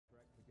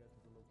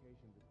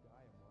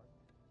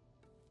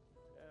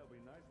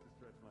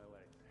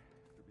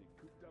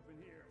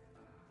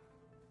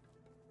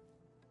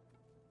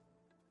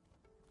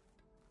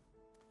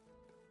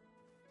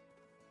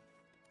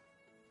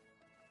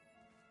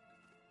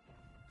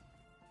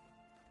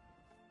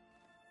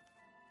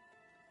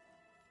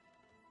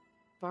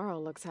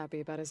Varl looks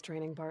happy about his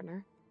training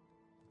partner.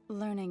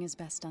 Learning is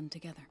best done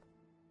together.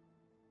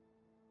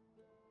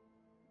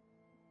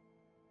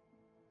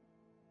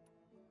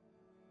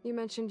 You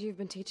mentioned you've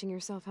been teaching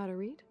yourself how to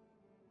read?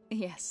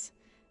 Yes.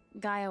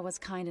 Gaia was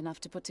kind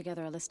enough to put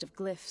together a list of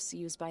glyphs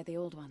used by the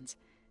Old Ones.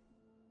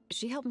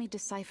 She helped me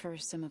decipher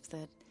some of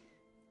the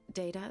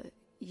data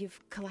you've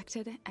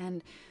collected,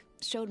 and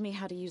showed me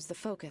how to use the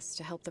focus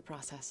to help the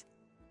process.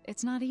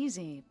 It's not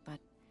easy, but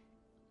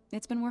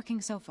it's been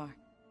working so far.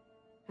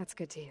 That's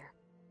good to hear.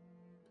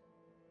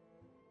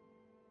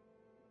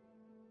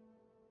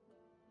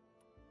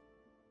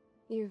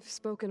 You've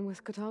spoken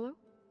with Kotallo?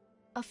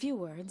 A few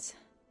words.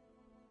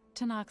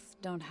 Tenakth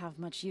don't have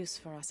much use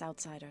for us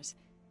outsiders.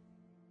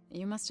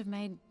 You must have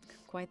made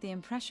quite the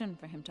impression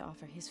for him to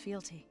offer his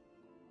fealty.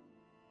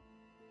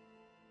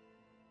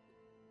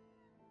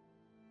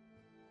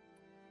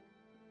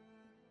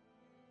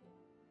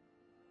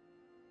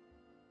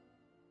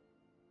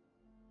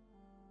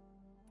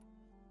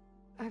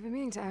 I've been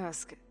meaning to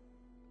ask,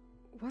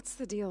 what's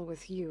the deal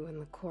with you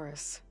and the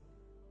chorus?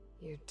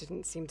 You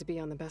didn't seem to be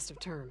on the best of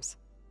terms.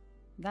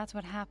 That's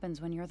what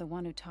happens when you're the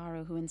one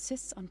Utaru who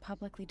insists on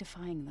publicly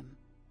defying them.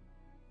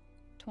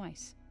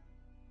 Twice.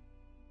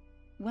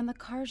 When the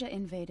Karja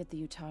invaded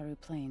the Utaru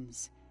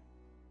plains,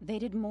 they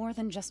did more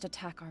than just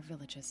attack our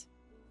villages.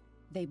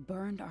 They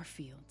burned our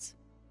fields,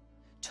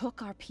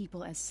 took our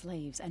people as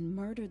slaves, and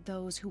murdered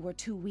those who were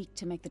too weak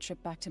to make the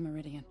trip back to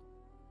Meridian.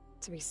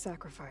 To be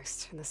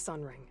sacrificed in the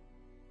Sun Ring.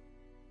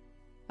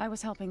 I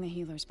was helping the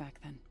healers back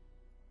then,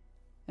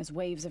 as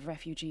waves of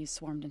refugees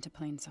swarmed into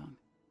Plainsong.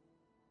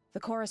 The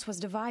chorus was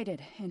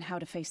divided in how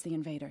to face the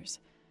invaders.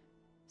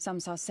 Some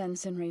saw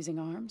sense in raising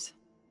arms.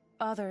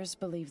 Others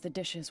believed the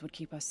dishes would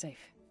keep us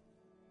safe,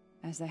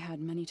 as they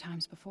had many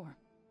times before.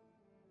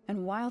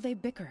 And while they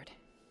bickered,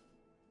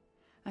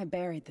 I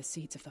buried the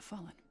seeds of the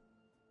fallen.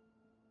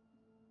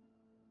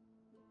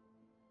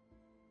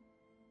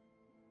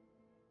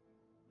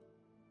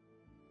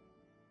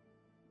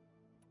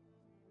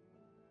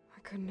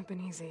 It couldn't have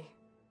been easy.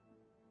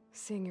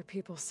 Seeing your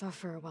people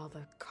suffer while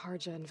the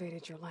Karja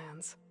invaded your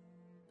lands.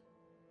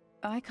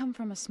 I come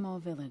from a small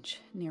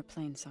village near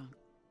Plainsong.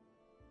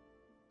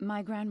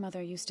 My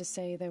grandmother used to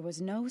say there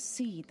was no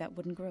seed that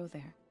wouldn't grow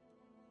there.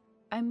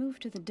 I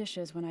moved to the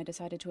dishes when I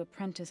decided to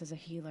apprentice as a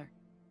healer.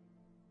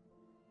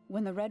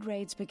 When the Red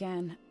Raids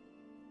began,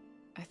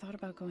 I thought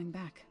about going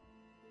back.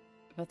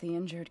 But the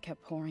injured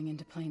kept pouring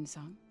into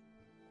Plainsong,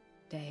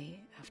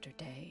 day after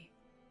day.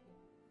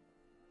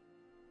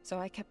 So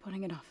I kept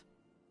putting it off.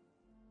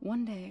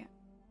 One day,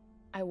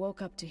 I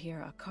woke up to hear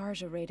a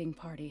Karja raiding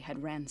party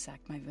had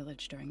ransacked my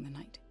village during the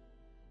night.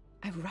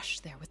 I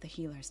rushed there with the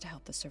healers to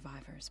help the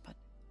survivors, but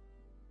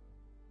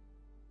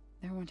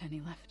there weren't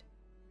any left.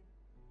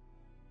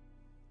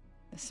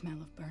 The smell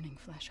of burning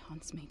flesh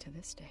haunts me to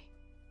this day.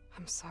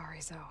 I'm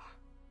sorry, Zoe.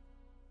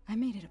 I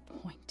made it a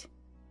point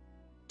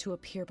to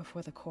appear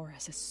before the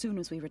chorus as soon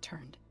as we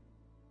returned,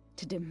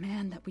 to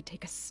demand that we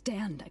take a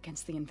stand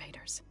against the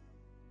invaders.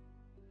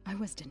 I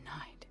was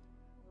denied.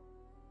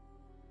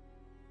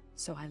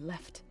 So I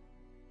left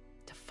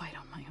to fight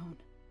on my own.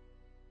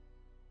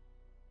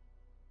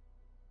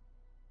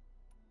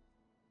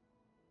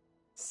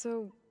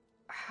 So,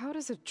 how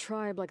does a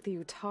tribe like the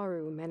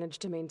Utaru manage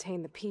to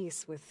maintain the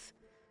peace with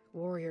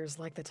warriors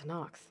like the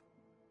Tenakth?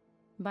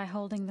 By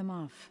holding them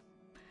off.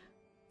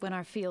 When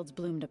our fields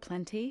bloomed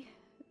aplenty,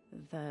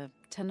 the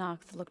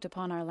Tenakth looked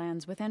upon our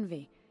lands with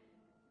envy.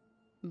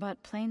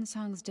 But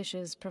Plainsong's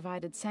dishes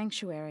provided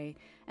sanctuary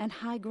and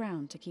high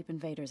ground to keep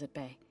invaders at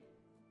bay.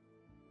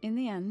 In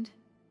the end,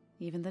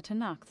 even the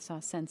Tenakth saw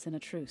sense in a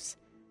truce.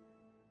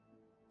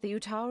 The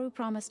Utaru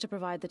promised to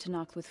provide the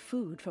Tenakth with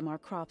food from our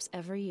crops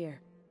every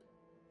year.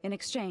 In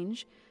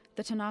exchange,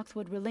 the Tenakth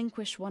would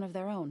relinquish one of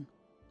their own,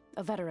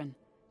 a veteran,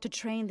 to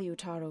train the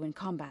Utaru in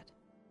combat.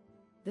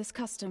 This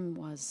custom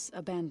was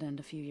abandoned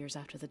a few years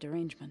after the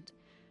derangement.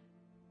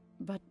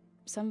 But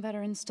some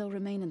veterans still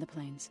remain in the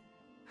plains.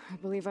 I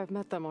believe I've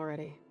met them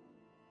already.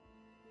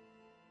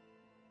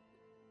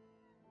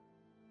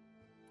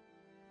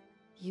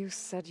 You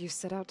said you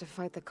set out to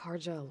fight the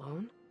Karja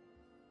alone?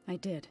 I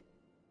did.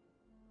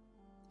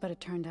 But it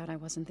turned out I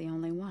wasn't the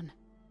only one.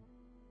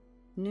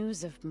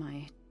 News of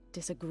my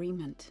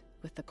disagreement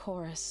with the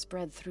chorus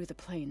spread through the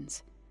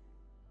plains.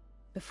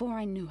 Before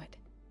I knew it,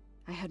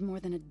 I had more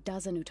than a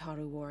dozen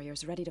Utaru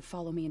warriors ready to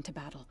follow me into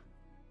battle.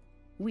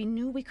 We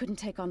knew we couldn't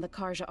take on the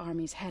Karja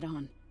armies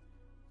head-on,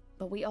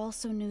 but we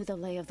also knew the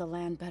lay of the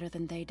land better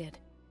than they did.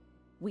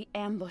 We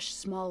ambushed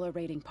smaller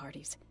raiding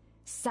parties,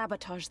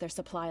 sabotaged their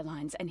supply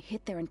lines, and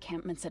hit their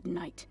encampments at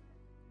night.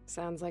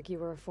 Sounds like you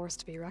were a force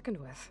to be reckoned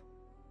with.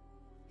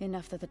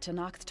 Enough that the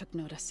Tenakth took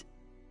notice.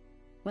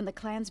 When the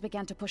clans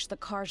began to push the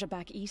Karja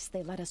back east,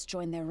 they let us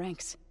join their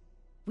ranks.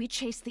 We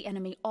chased the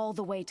enemy all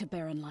the way to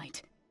Barren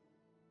Light.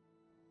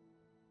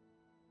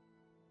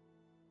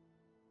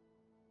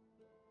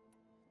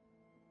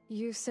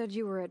 You said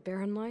you were at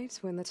Barren Light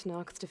when the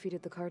Tenakth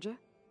defeated the Karja?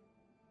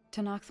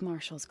 Tenakth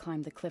marshals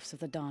climbed the cliffs of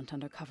the Daunt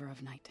under cover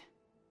of night,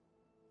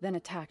 then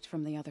attacked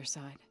from the other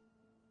side.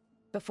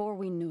 Before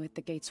we knew it,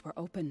 the gates were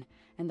open,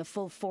 and the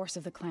full force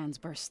of the clans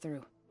burst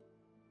through.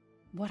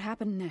 What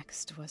happened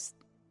next was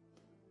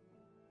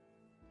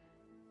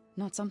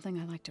not something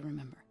I like to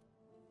remember.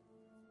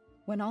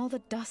 When all the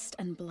dust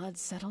and blood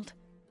settled,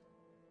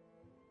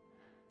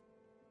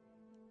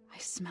 I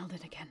smelled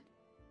it again.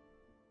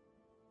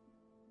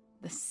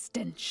 The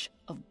stench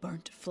of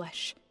burnt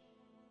flesh.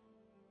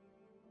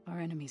 Our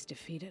enemies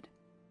defeated.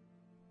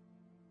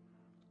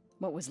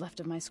 What was left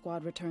of my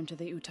squad returned to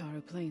the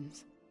Utaru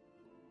Plains.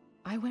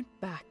 I went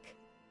back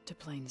to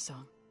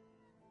Plainsong.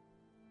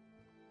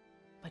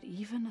 But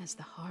even as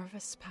the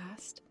harvest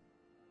passed,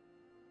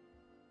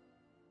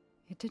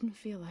 it didn't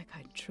feel like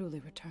I'd truly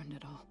returned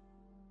at all.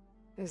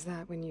 Is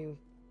that when you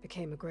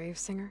became a grave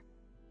singer?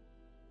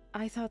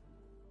 I thought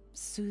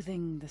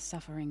soothing the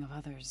suffering of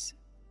others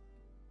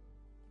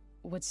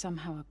would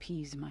somehow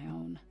appease my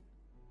own.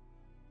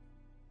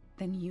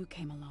 Then you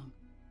came along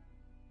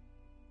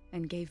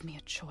and gave me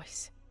a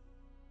choice.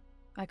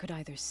 I could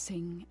either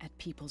sing at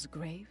people's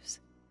graves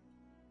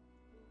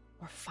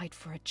or fight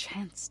for a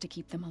chance to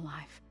keep them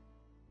alive.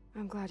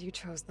 I'm glad you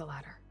chose the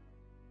latter.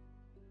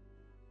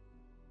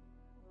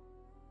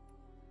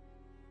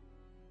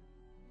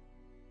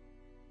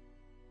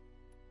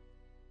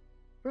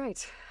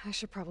 Right, I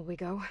should probably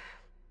go.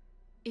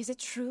 Is it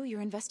true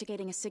you're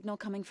investigating a signal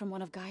coming from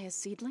one of Gaia's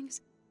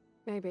seedlings?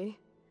 Maybe.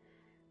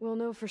 We'll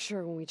know for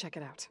sure when we check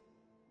it out.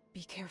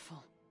 Be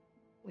careful.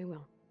 We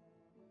will.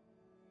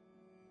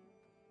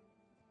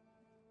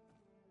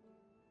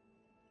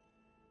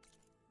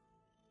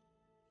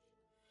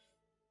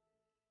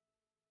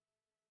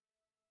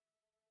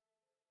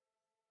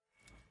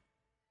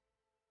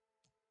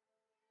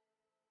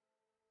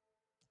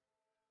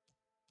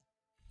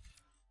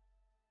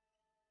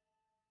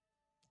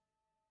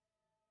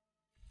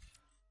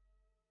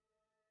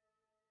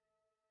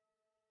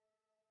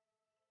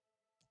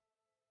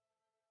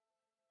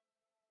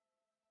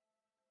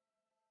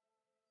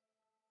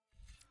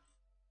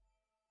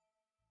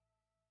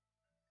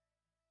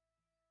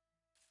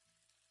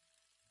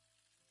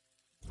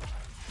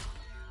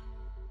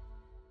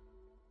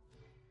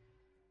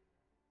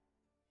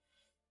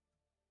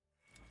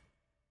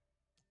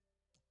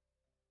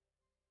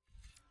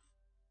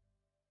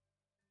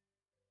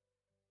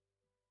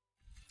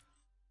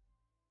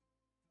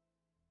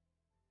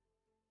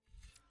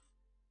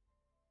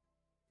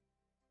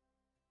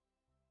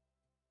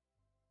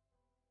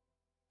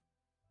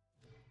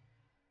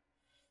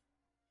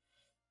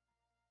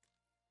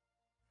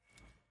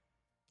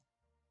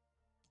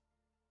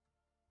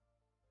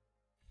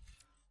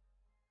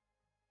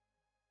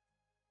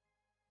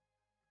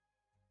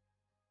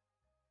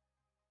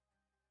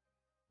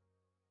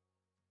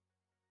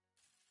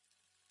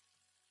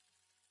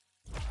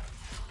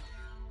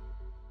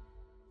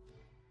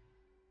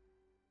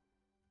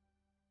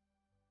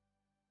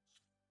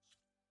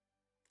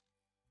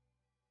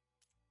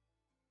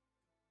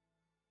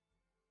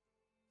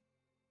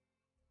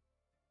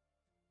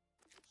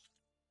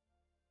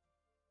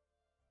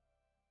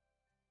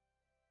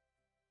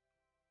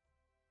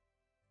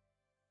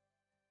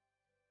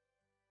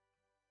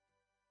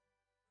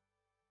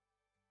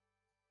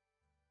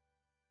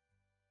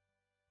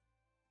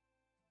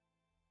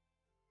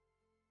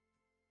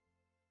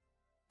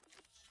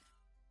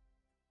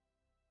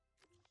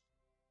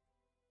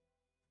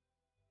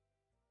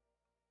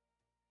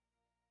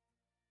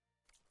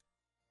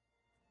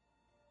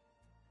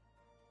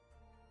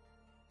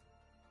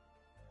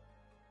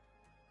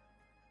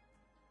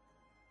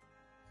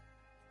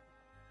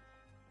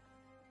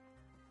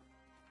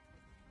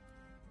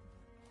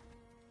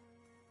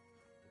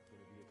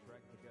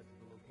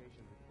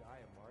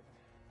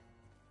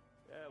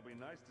 Yeah, it'll be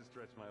nice to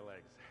stretch my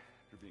legs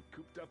after being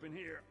cooped up in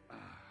here.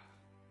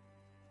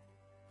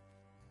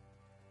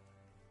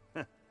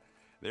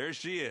 There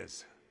she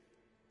is.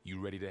 You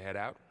ready to head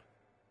out?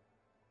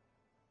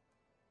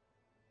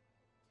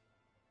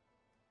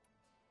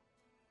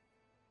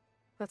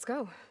 Let's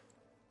go.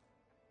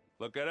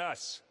 Look at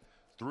us.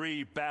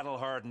 3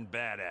 battle-hardened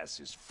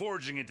badasses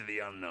forging into the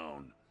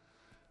unknown.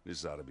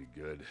 This ought to be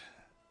good.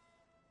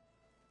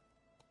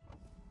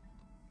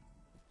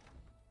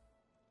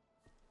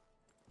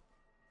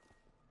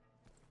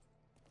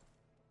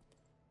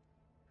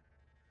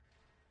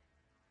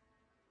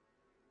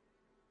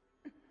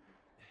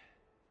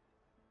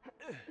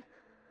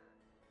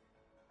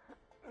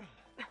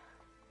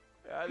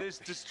 This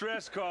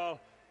distress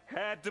call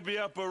had to be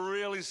up a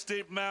really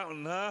steep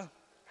mountain, huh?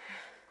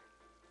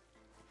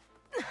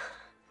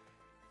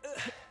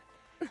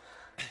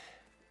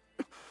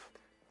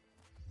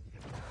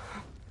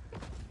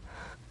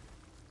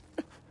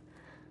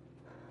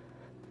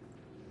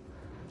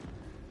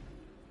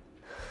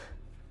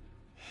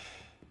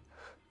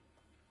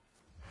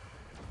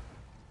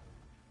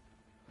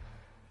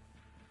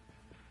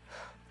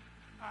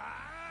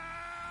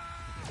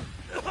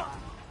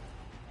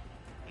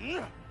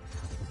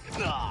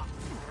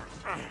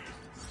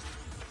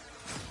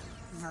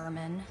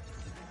 Vermin.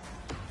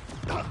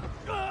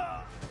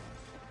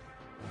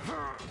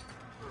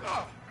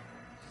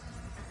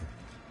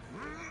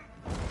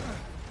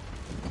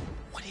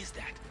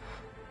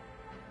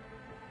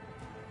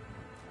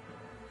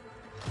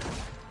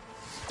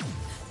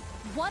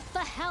 What the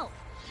hell?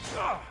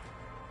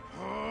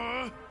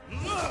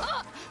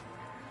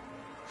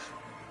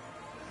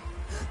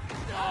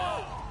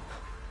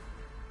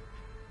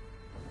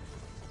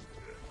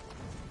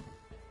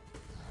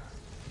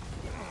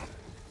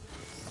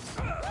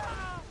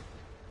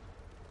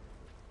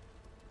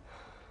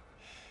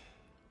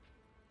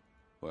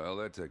 Well,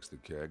 that takes the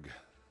keg.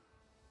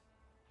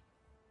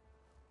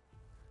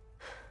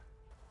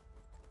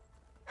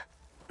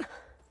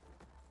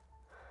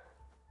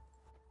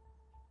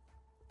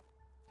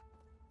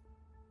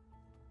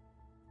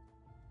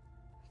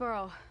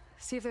 Burrow,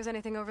 see if there's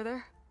anything over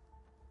there.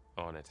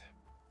 On it.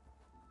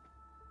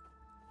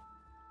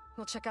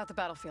 We'll check out the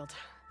battlefield.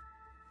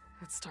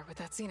 Let's start with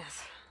that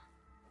zenith.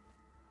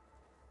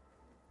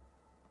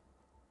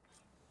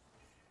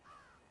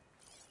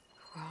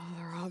 Well,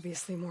 there are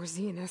obviously more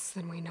zeniths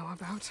than we know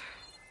about.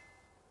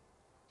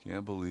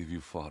 Can't believe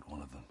you fought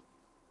one of them.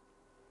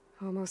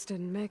 Almost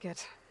didn't make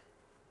it.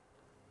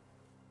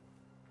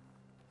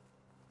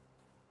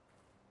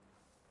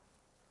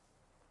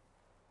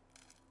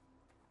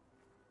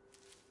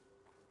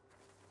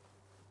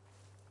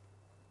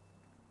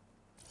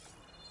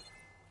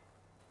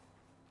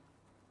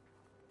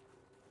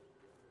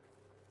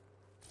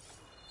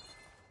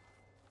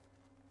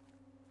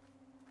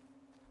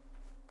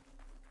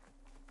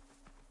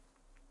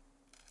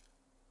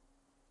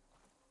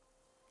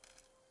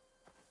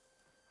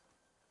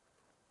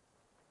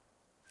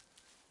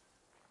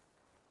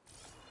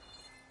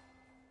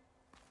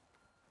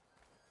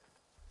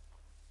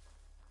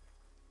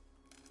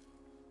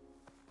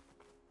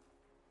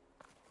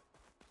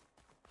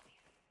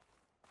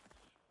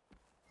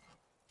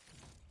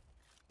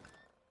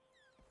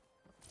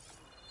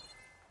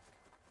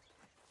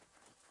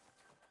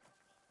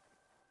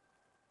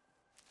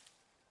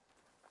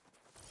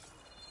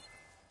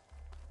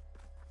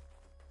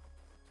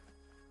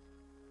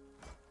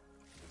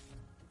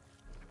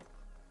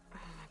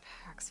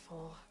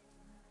 Full.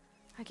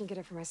 I can get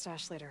it from my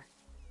stash later.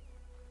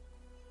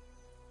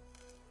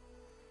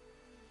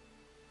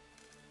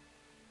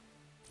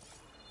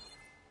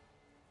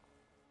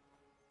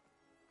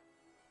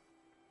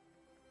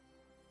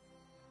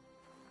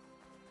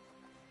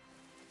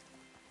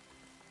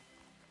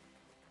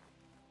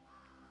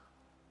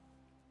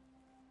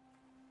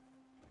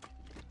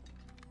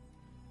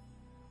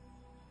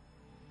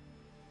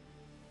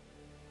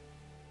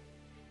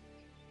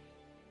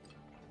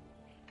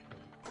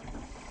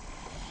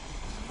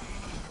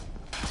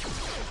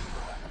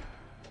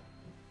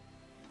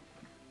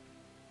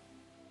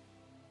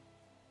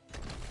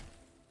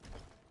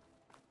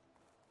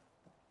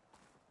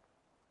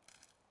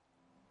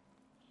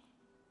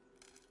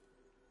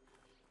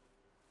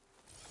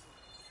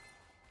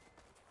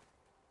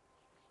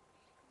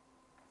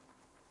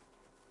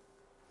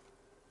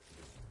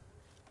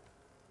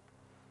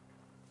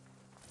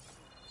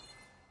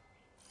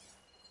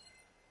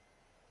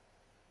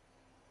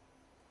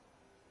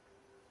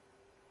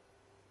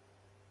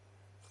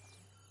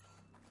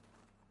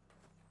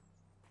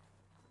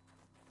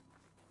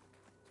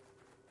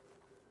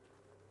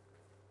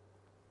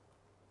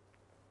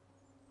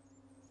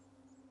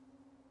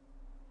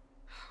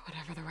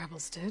 Whatever the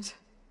rebels did,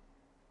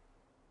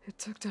 it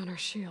took down our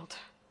shield.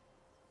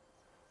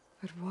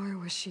 But why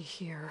was she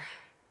here?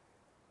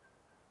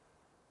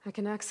 I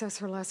can access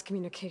her last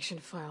communication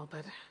file,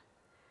 but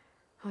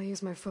I'll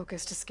use my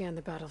focus to scan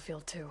the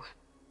battlefield too.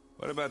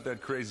 What about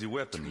that crazy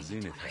weapon the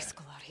Zenith High had?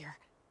 school out here.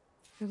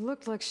 It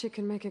looked like she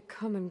can make it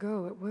come and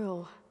go at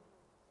will.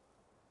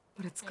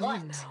 But it's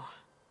gone now.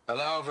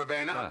 Hello,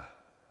 Verbena? Ah,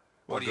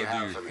 What do you go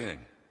have your for me? thing.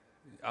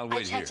 I'll I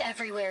wait here. checked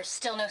everywhere,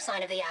 still no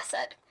sign of the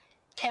asset.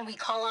 Can we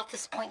call off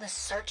this pointless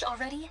search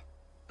already?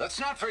 Let's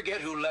not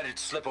forget who let it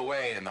slip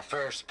away in the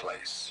first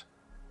place.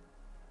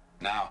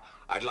 Now,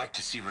 I'd like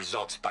to see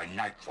results by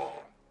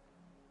nightfall.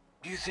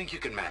 Do you think you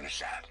can manage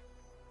that?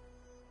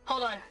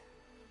 Hold on.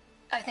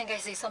 I think I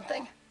see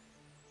something.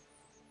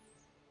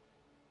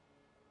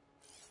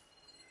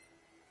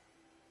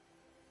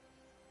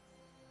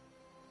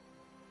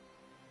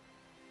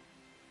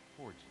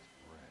 Forge's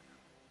bread.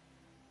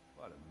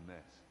 What a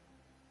mess.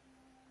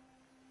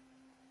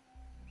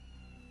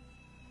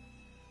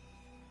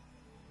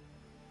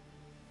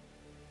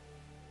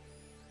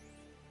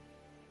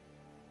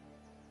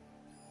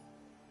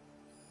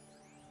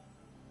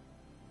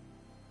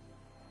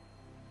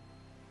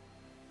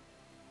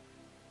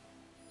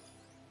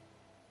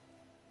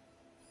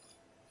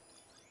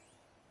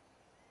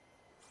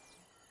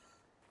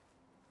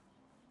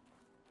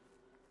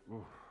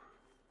 Oof.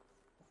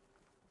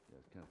 Yeah,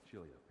 it's kind of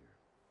chilly up here.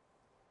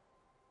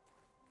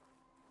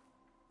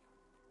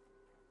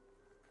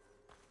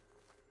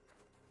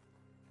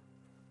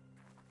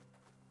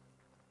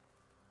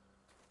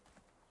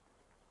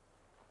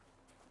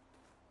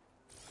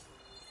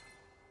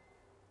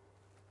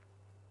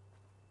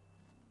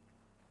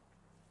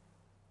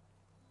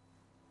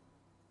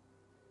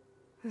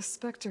 The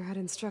Spectre had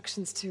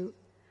instructions to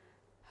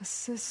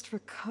assist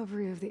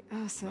recovery of the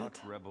asset.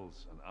 Not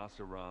rebels, an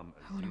Asaram,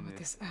 a I wonder what Zenith,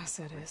 this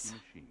asset a is.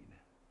 machine.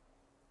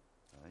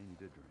 I need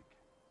a drink.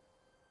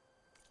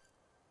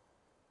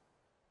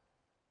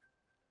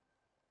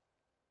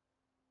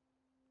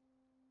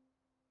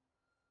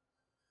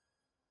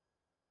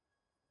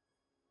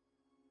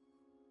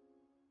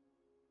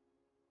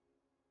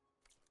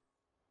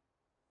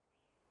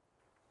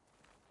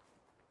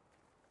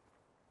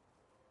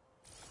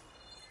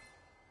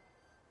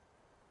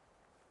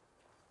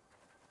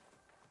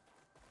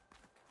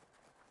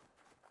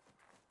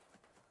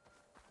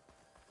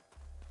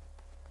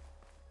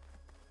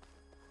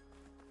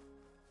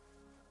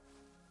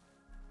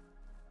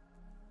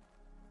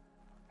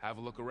 Have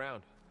a look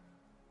around.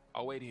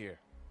 I'll wait here.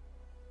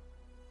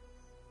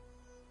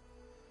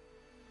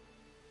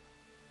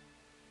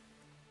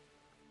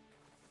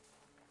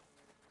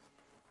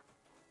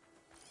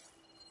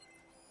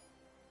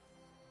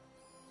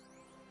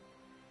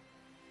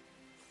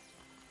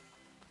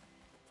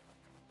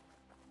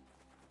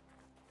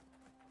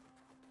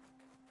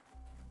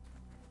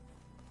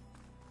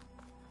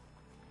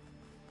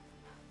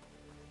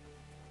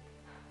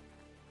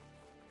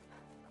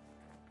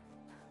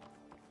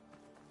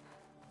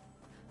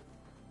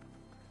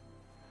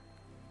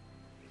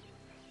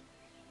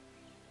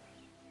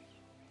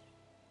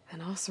 An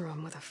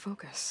Oseram with a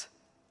focus.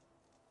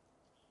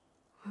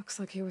 Looks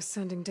like he was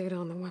sending data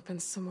on the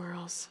weapons somewhere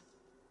else.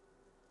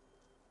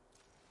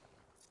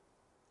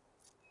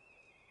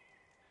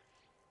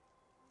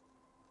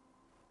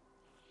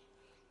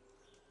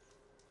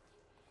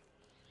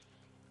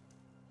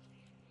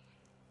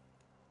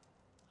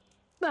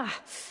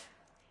 Ah.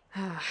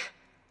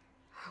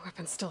 The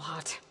weapon's still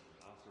hot.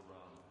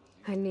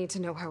 I need to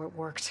know how it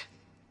worked.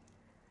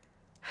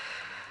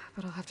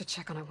 But I'll have to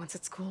check on it once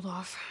it's cooled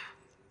off.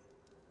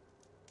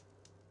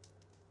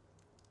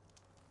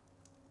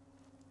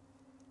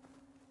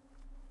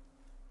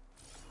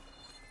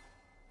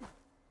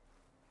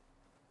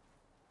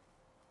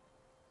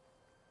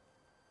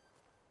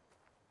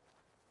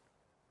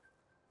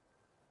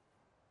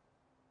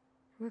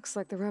 Looks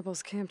like the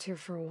rebels camped here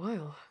for a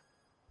while.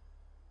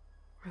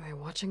 Were they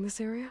watching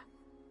this area?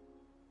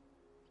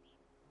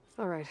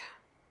 All right.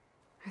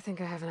 I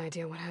think I have an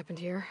idea what happened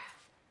here.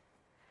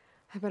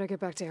 I better get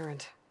back to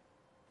Erend.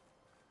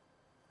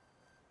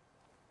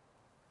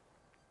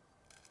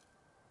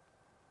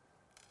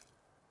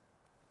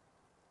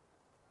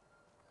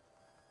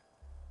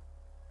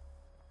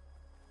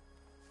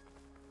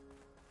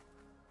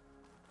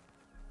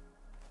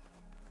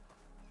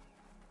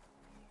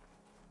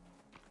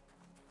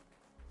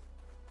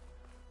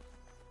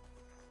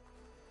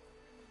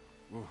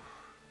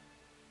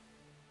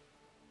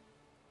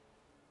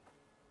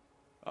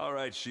 All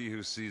right, she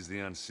who sees the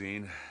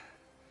unseen.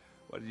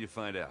 What did you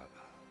find out?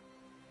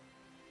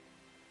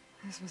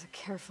 This was a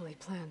carefully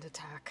planned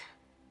attack.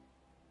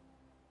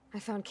 I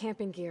found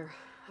camping gear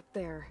up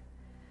there.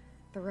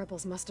 The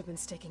rebels must have been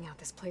staking out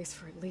this place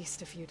for at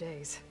least a few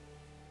days.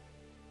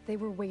 They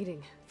were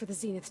waiting for the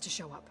Zeniths to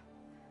show up,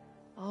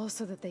 all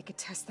so that they could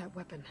test that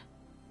weapon.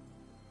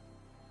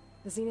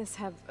 The Zeniths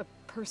have a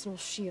personal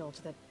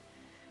shield that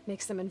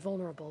makes them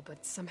invulnerable,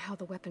 but somehow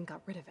the weapon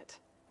got rid of it.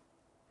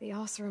 The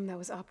Oseram that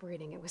was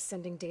operating it was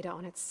sending data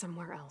on it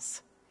somewhere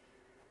else.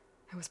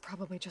 It was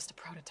probably just a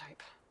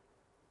prototype.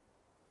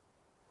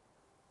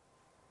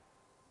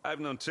 I've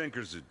known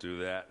tinkers that do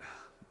that.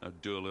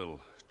 I'd do a little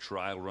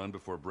trial run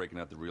before breaking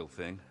out the real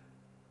thing.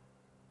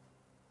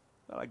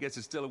 Well, I guess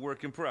it's still a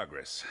work in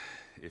progress,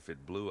 if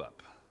it blew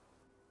up.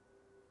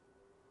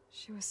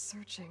 She was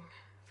searching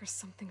for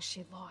something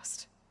she'd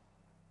lost.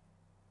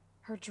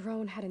 Her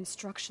drone had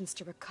instructions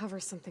to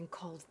recover something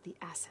called the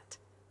asset.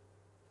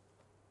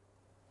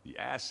 The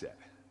asset?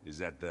 Is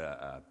that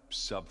the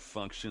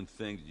sub-function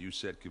thing that you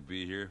said could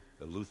be here?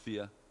 The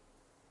Luthia?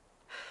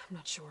 I'm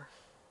not sure.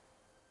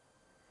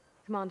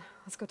 Come on,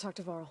 let's go talk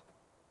to Varl.